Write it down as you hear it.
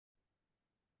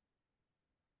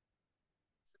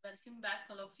Welcome back,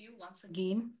 all of you, once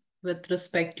again, with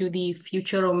respect to the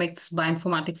Futuromics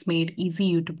Bioinformatics Made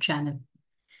Easy YouTube channel.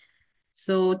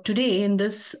 So today in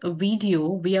this video,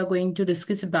 we are going to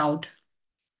discuss about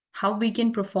how we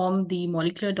can perform the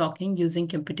molecular docking using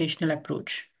computational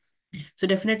approach. So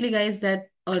definitely, guys, that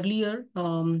earlier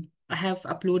I have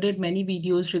uploaded many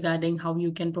videos regarding how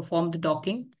you can perform the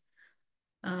docking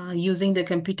using the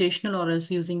computational or else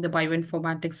using the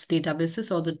bioinformatics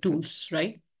databases or the tools,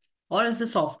 right? Or as the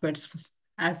softwares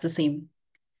as the same.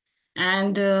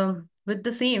 And with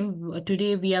the same,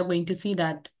 today we are going to see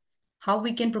that how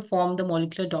we can perform the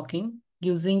molecular docking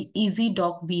using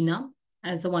EasyDockVina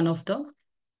as one of the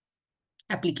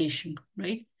application,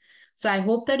 right? So I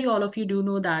hope that all of you do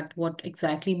know that what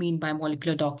exactly mean by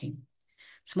molecular docking.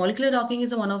 So molecular docking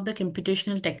is one of the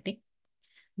computational technique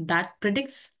that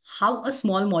predicts how a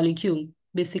small molecule,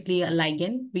 basically a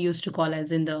ligand, we used to call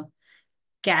as in the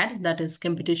CAD, that is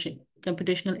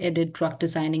computational aided drug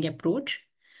designing approach.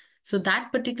 So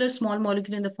that particular small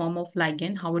molecule in the form of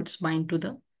ligand, how it's bind to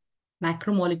the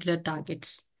macromolecular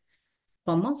targets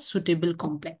from a suitable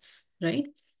complex, right?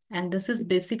 And this is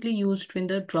basically used in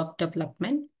the drug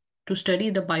development to study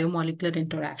the biomolecular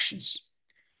interactions.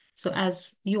 So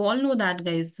as you all know that,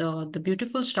 guys, the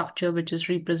beautiful structure which is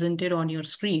represented on your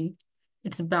screen,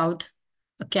 it's about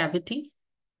a cavity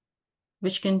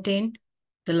which contained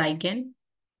the ligand.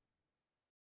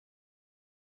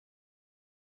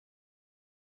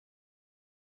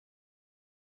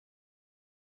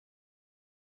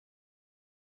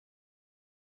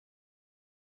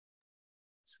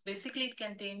 So basically it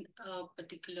contained a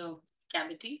particular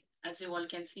cavity, as you all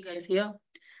can see, guys, here,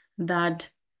 that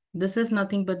this is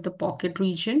nothing but the pocket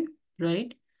region,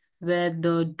 right? Where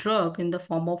the drug in the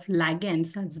form of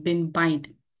ligands has been bind.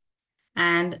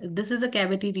 And this is a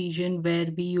cavity region where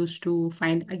we used to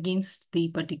find against the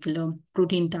particular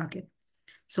protein target.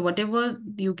 So whatever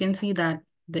you can see that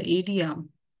the area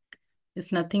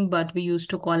is nothing but we used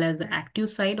to call as the active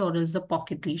site or as the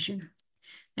pocket region.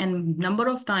 And number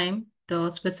of time, the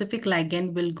specific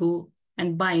ligand will go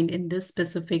and bind in this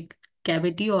specific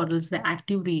cavity or else the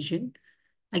active region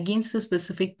against the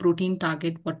specific protein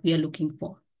target what we are looking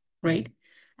for, right?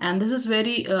 And this is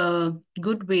very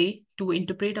good way to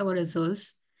interpret our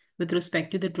results with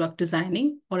respect to the drug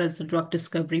designing or as a drug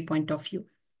discovery point of view,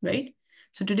 right?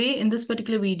 So today in this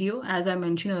particular video, as I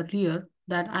mentioned earlier,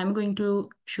 that I'm going to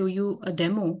show you a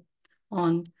demo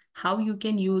on how you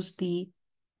can use the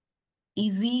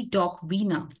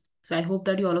EasyDockVina. So I hope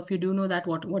that all of you do know that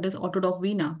what is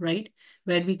AutoDockVina, right?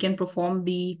 Where we can perform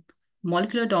the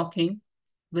molecular docking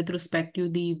with respect to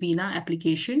the Vina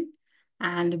application,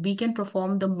 and we can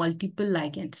perform the multiple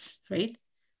ligands, right,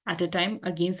 at a time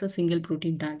against a single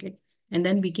protein target. And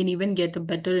then we can even get a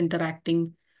better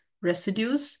interacting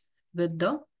residues with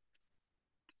the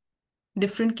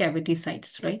different cavity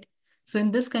sites, right? So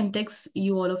in this context,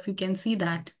 all of you can see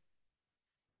that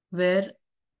where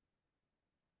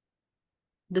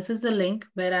this is the link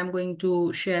where I'm going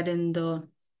to share in the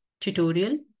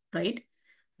tutorial, right?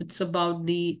 It's about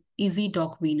the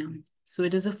EasyDockVina. So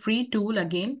it is a free tool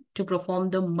again to perform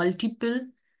the multiple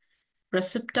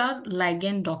receptor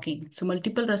ligand docking. So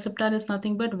multiple receptor is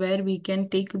nothing but where we can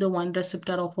take the one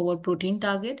receptor of our protein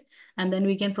target and then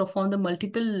we can perform the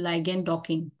multiple ligand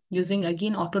docking using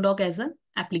again AutoDock as an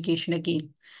application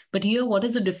again. But here, what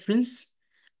is the difference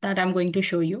that I'm going to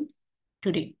show you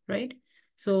today, right?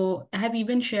 So I have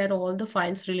even shared all the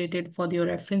files related for your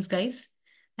reference, guys.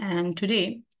 And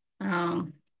today,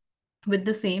 with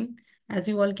the same, as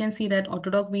you all can see that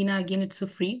AutoDockVina, again, it's a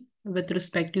free with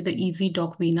respect to the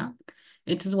EasyDockVina.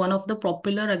 It is one of the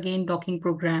popular, again, docking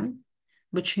program,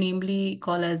 which namely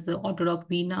called as the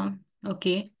AutoDockVina,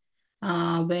 okay,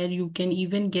 where you can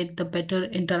even get the better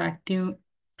interactive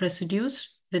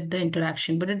residues with the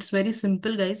interaction. But it's very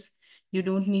simple, guys. You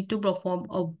don't need to perform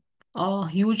a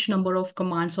huge number of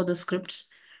commands or the scripts,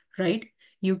 right?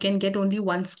 You can get only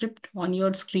one script on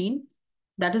your screen.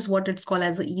 That is what it's called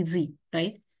as a easy,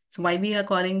 right? So why we are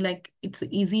calling like it's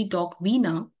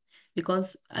EasyDockVina,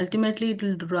 because ultimately it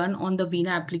will run on the Vina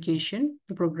application,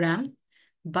 the program.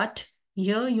 But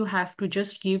here you have to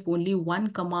just give only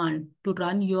one command to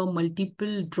run your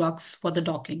multiple drugs for the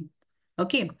docking.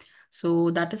 Okay,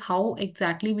 so that is how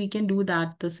exactly we can do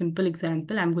that. The simple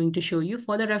example I'm going to show you.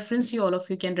 For the reference, all of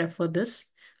you can refer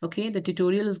this. Okay, the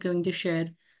tutorial is going to share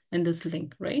in this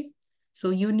link, right? So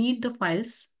you need the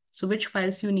files. So which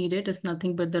files you need it is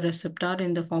nothing but the receptor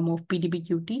in the form of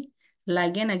PDBQT,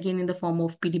 ligand again in the form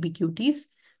of PDBQTs.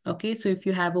 Okay, so if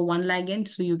you have a one ligand,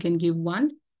 so you can give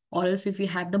one, or else if you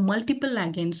have the multiple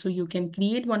ligands, so you can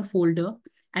create one folder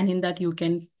and in that you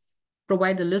can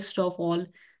provide the list of all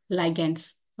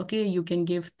ligands Okay, you can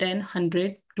give 10,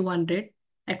 100, 200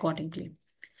 accordingly.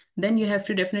 Then you have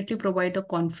to definitely provide a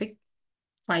config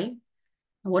file.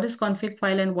 What is config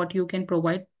file and what you can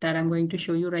provide, that I'm going to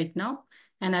show you right now.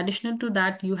 And additional to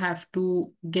that, you have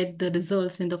to get the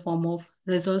results in the form of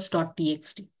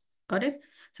results.txt. Got it?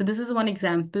 So this is one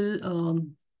example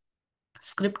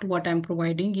script what I'm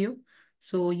providing you.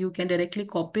 So you can directly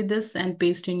copy this and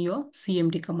paste in your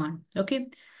CMD command. Okay.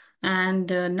 And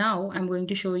now I'm going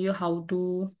to show you how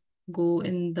to go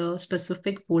in the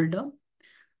specific folder.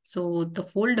 So the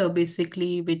folder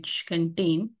basically which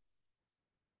contain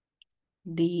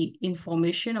the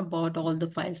information about all the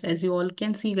files. As you all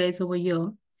can see guys over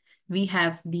here, we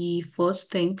have the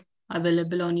first thing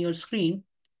available on your screen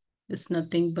is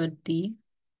nothing but the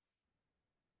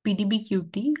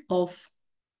PDBQT of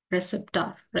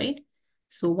Receptor, right?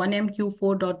 So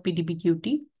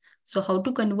 1mq4.pdbqt. So how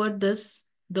to convert this,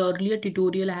 the earlier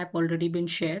tutorial I have already been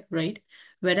shared, right?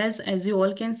 Whereas as you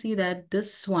all can see that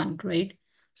this one, right?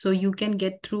 So you can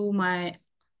get through my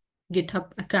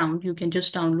GitHub account, you can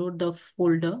just download the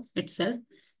folder itself.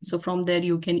 So from there,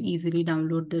 you can easily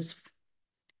download this,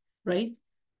 right?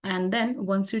 And then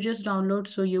once you just download,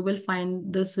 so you will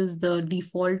find this is the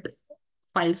default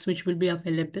files which will be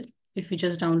available if you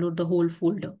just download the whole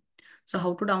folder. So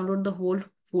how to download the whole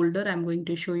folder, I'm going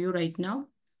to show you right now.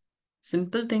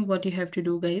 Simple thing what you have to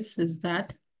do guys is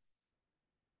that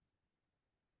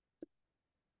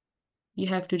you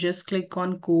have to just click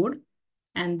on code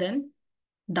and then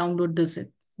download the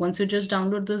zip. Once you just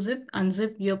download the zip,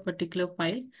 unzip your particular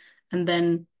file, and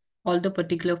then all the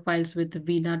particular files with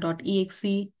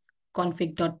vina.exe,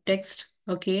 config.txt,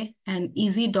 okay, and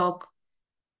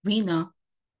EasyDockVina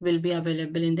will be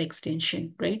available in the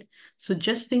extension, right? So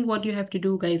just think what you have to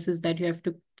do, guys, is that you have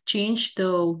to change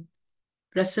the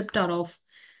receptor of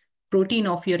protein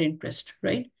of your interest,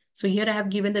 right? So here I have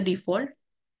given the default,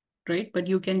 right? But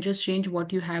you can just change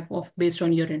what you have of based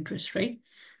on your interest, right?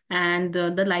 And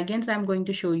the ligands I'm going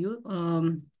to show you.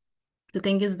 The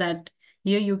thing is that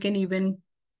here you can even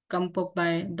come up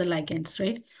by the ligands,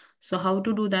 right? So how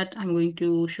to do that, I'm going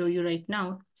to show you right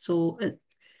now. So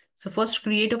first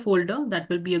create a folder that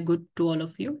will be a good to all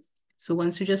of you. So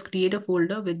once you just create a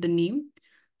folder with the name,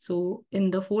 so in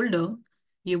the folder,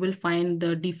 you will find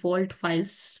the default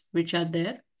files which are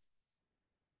there.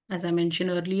 As I mentioned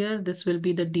earlier, this will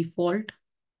be the default,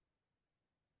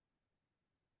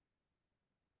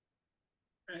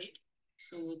 right?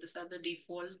 So these are the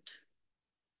default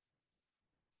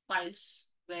files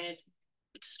where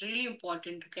it's really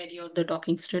important to carry out the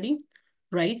docking study,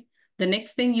 right? The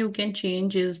next thing you can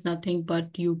change is nothing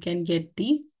but you can get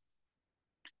the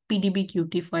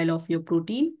PDBQT file of your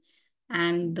protein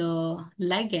and the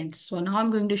ligands. So now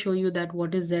I'm going to show you that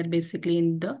what is there basically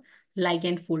in the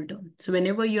ligand folder. So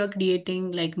whenever you're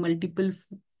creating like multiple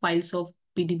files of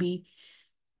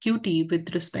PDBQT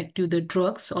with respect to the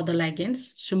drugs or the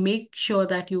ligands, so make sure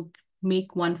that you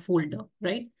make one folder,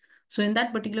 right? So in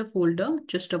that particular folder,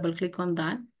 just double click on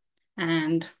that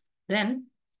and then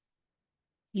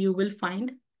you will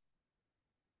find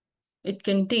it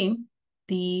contain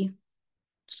the,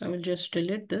 so I will just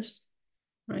delete this,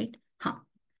 right?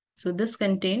 So this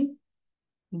contain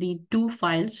the two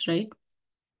files, right?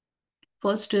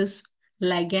 First is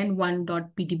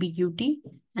ligand1.pdbqt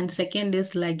and second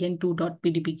is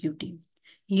ligand2.pdbqt.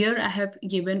 Here I have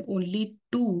given only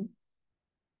two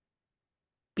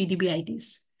PDB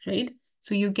IDs, right?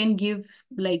 So you can give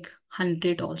like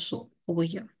 100 also over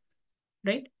here,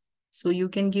 right? So you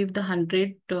can give the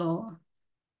 100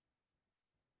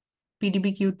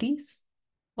 PDBQTs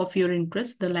of your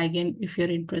interest, the ligand if you're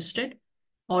interested,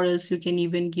 or else you can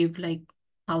even give like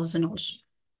 1,000 also.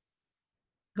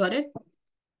 Got it?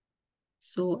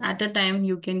 So at a time,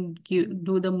 you can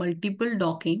do the multiple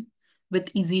docking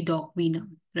with EasyDockVina,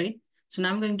 right? So now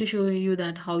I'm going to show you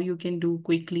that how you can do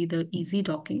quickly the easy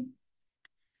docking.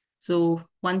 So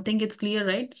one thing it's clear,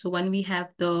 right? So when we have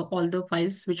all the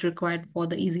files which required for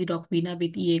the EasyDockVina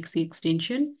with exe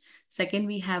extension. Second,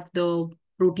 we have the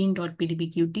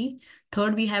protein.pdbqt.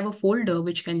 Third, we have a folder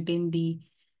which contain the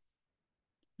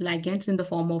ligands in the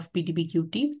form of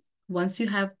PDBQT. Once you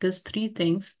have these three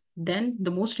things, then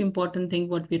the most important thing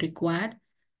what we required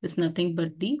is nothing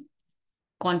but the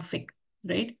config,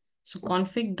 right? So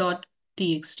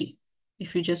config.txt.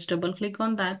 If you just double click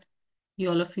on that,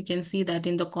 all of you can see that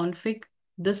in the config,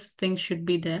 this thing should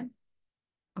be there.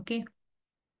 Okay.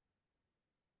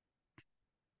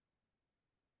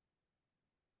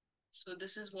 So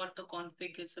this is what the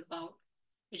config is about,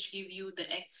 which give you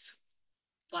the X,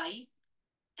 Y,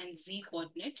 and Z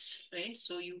coordinates, right?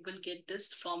 So you will get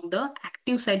this from the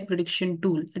active site prediction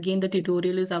tool. Again, the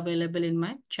tutorial is available in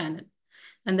my channel.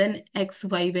 And then X,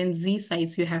 Y, and Z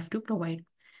size you have to provide.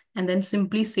 And then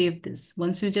simply save this.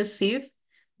 Once you just save,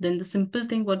 then the simple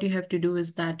thing what you have to do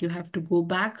is that you have to go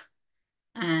back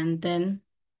and then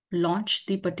launch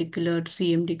the particular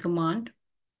CMD command,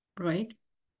 right?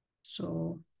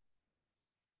 So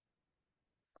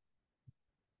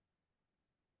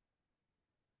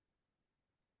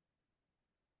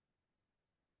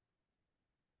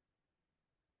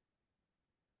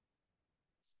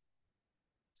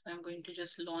I'm going to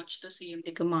just launch the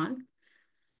CMD command.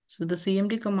 So the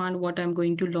CMD command, what I'm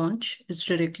going to launch is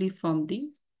directly from the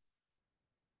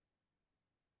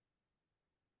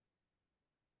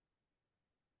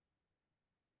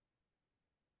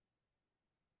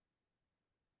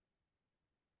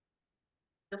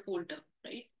folder,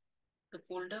 right? The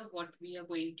folder what we are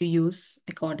going to use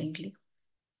accordingly.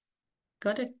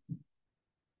 Got it?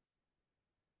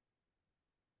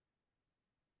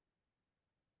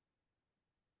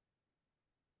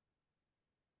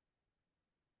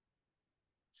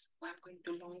 So I'm going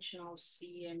to launch now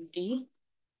CMD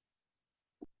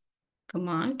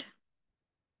command.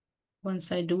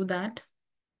 Once I do that,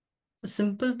 the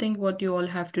simple thing what you all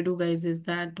have to do, guys, is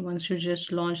that once you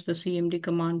just launch the CMD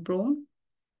command prompt,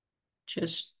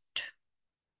 just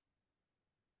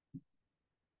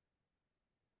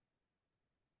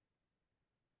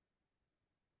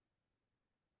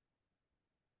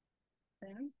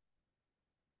then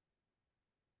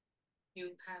you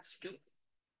have to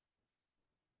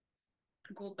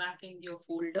go back in your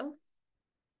folder.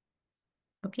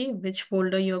 Okay, which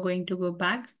folder you're going to go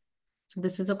back? So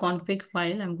this is a config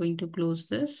file. I'm going to close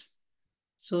this.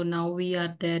 So now we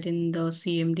are there in the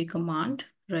CMD command,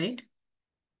 right?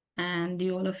 And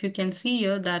all of you can see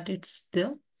here that it's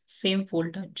the same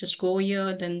folder. Just go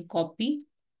here, then copy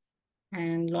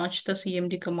and launch the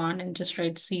CMD command and just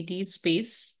write cd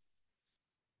space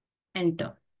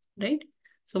enter, right?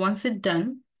 So once it's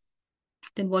done,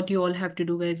 then what you all have to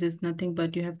do, guys, is nothing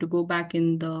but you have to go back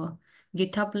in the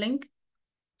GitHub link,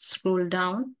 scroll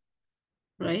down,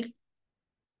 right?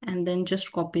 And then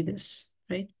just copy this,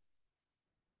 right?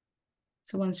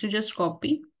 So once you just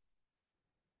copy,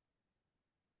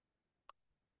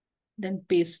 then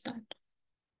paste that.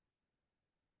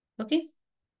 Okay.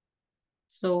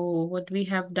 So what we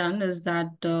have done is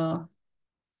that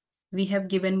we have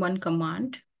given one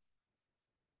command.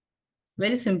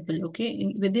 Very simple.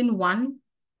 Okay. Within one,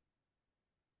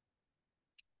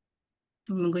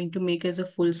 I'm going to make as a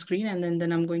full screen and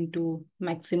then I'm going to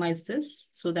maximize this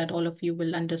so that all of you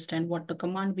will understand what the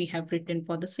command we have written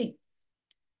for the same.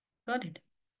 Got it.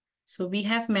 So we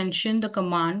have mentioned the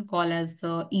command called as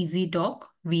the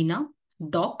EasyDockVina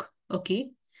dock.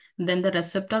 Okay. Then the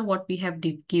receptor what we have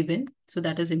given. So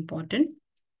that is important.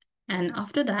 And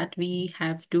after that, we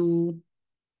have to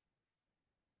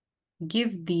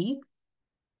give the,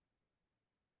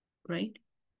 right?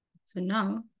 So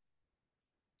now,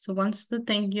 so once the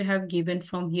thing you have given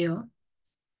from here,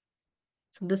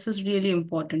 so this is really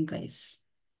important, guys.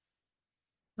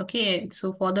 Okay,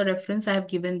 so for the reference, I have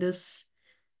given this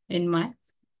in my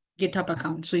GitHub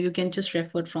account. So you can just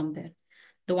refer from there.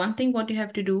 The one thing what you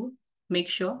have to do, make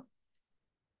sure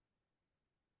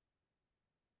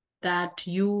that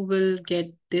you will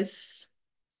get this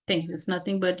thing. It's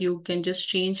nothing but you can just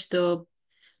change the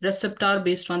receptor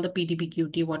based on the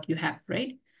PDBQT what you have,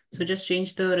 right? So just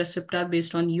change the receptor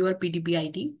based on your PDB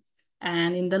ID.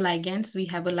 And in the ligands, we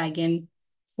have a ligand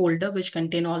folder which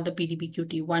contain all the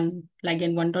PDBQT. One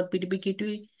ligand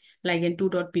 1.pdbqt, ligand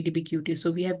 2.pdbqt.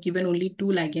 So we have given only two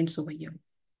ligands over here.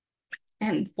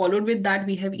 And followed with that,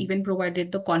 we have even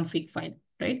provided the config file,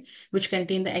 right? Which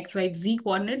contain the XYZ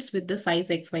coordinates with the size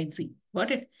XYZ.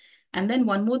 Got it? And then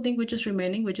one more thing which is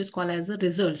remaining, which is called as the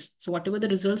results. So whatever the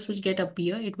results which get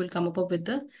appear, it will come up with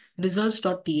the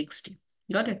results.txt.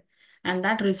 Got it? And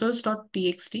that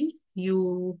results.txt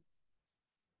you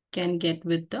can get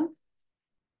with the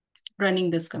running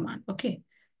this command. Okay.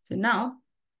 So now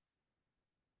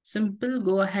simple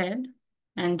go ahead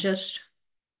and just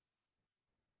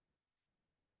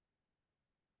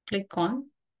click on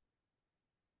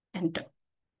enter.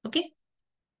 Okay.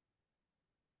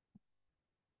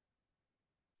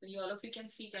 So you all of you can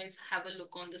see, guys, have a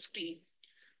look on the screen.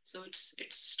 So it's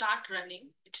start running.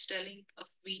 It's telling of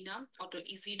Vina or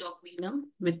EasyDockVina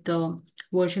with the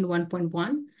version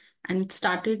 1.1, and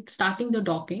it starting the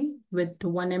docking with the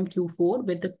 1MQ4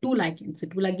 with the two ligands.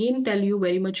 It will again tell you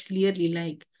very much clearly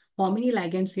like how many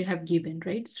ligands you have given,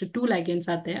 right? So two ligands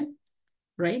are there,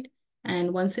 right?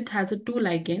 And once it has a two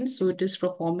ligands, so it is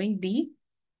performing the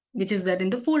which is there in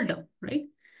the folder, right?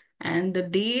 And the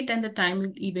date and the time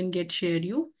will even get shared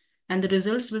you, and the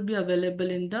results will be available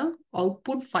in the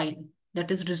output file.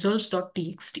 that is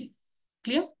results.txt.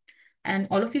 Clear? And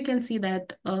all of you can see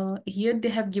that here they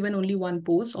have given only one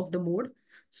pose of the mode.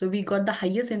 So we got the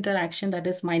highest interaction, that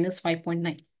is minus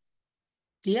 5.9.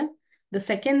 Clear? The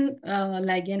second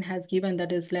ligand has given,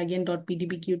 that is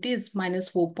ligand.pdbqt, is minus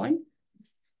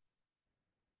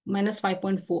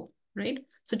 5.4, right?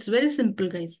 So it's very simple,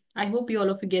 guys. I hope you all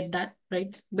of you get that,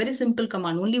 right? Very simple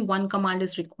command. Only one command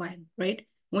is required, right?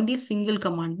 Only a single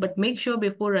command. But make sure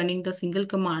before running the single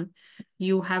command,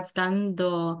 you have done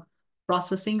the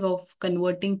processing of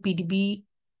converting PDB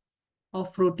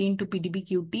of protein to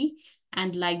PDBQT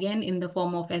and ligand in the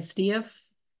form of SDF,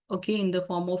 okay, in the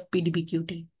form of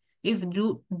PDBQT. If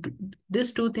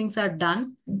these two things are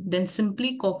done, then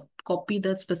simply copy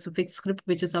the specific script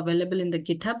which is available in the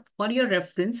GitHub for your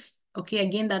reference. Okay,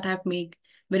 again, that I have made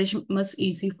very much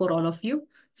easy for all of you.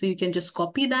 So you can just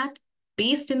copy that,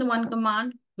 paste in the one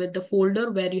command with the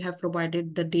folder where you have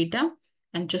provided the data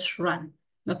and just run.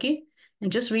 Okay,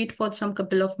 and just wait for some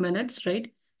couple of minutes,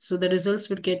 right? So the results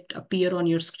will appear on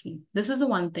your screen. This is the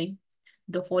one thing.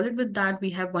 The followed with that, we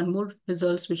have one more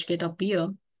results which appear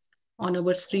on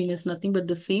our screen is nothing but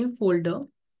the same folder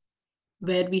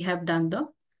where we have done the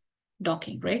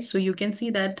docking, right? So you can see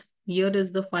that here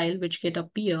is the file which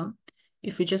appear.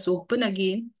 If you just open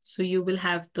again, so you will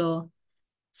have the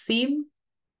same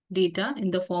data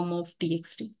in the form of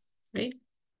txt, right?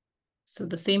 So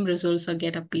the same results are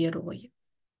appear over here.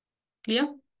 Clear?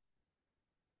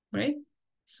 Right?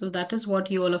 So that is what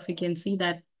you all of you can see,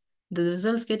 that the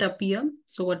results appear.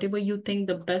 So whatever you think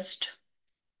the best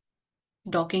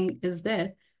docking is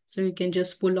there, so you can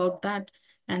just pull out that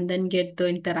and then get the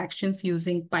interactions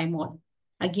using PyMol.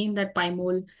 Again, that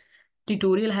PyMol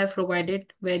tutorial I have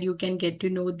provided where you can get to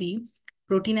know the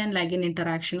protein and ligand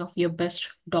interaction of your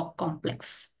best dock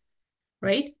complex,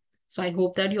 right? So I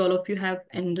hope that all of you have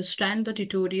understand the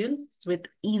tutorial with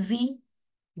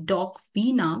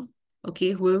EasyDockVina.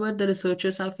 Okay, whoever the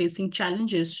researchers are facing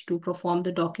challenges to perform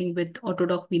the docking with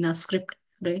AutoDockVina script,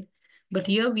 right? But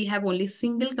here we have only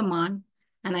single command,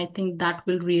 and I think that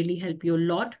will really help you a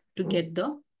lot to get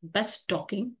the best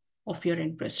docking of your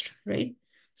interest, right?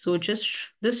 So just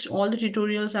this, all the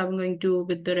tutorials I'm going to,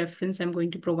 with the reference I'm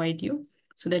going to provide you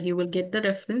so that you will get the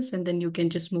reference and then you can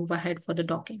just move ahead for the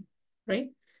docking, right?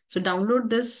 So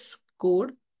download this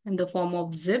code in the form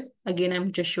of zip. Again,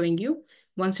 I'm just showing you.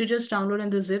 Once you just download in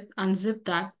the zip, unzip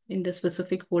that in the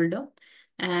specific folder,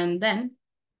 and then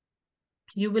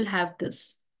you will have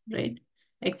this, right?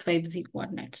 X5Z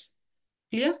coordinates.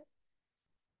 Clear?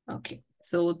 Okay.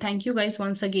 So thank you guys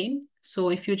once again. So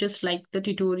if you just like the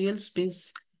tutorials,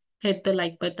 please hit the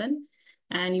like button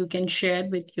and you can share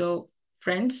with your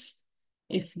friends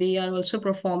if they are also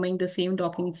performing the same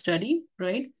docking study,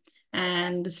 right?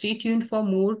 And stay tuned for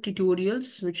more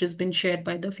tutorials, which has been shared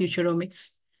by the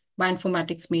Futuromics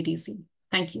Bioinformatics Made Easy.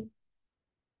 Thank you.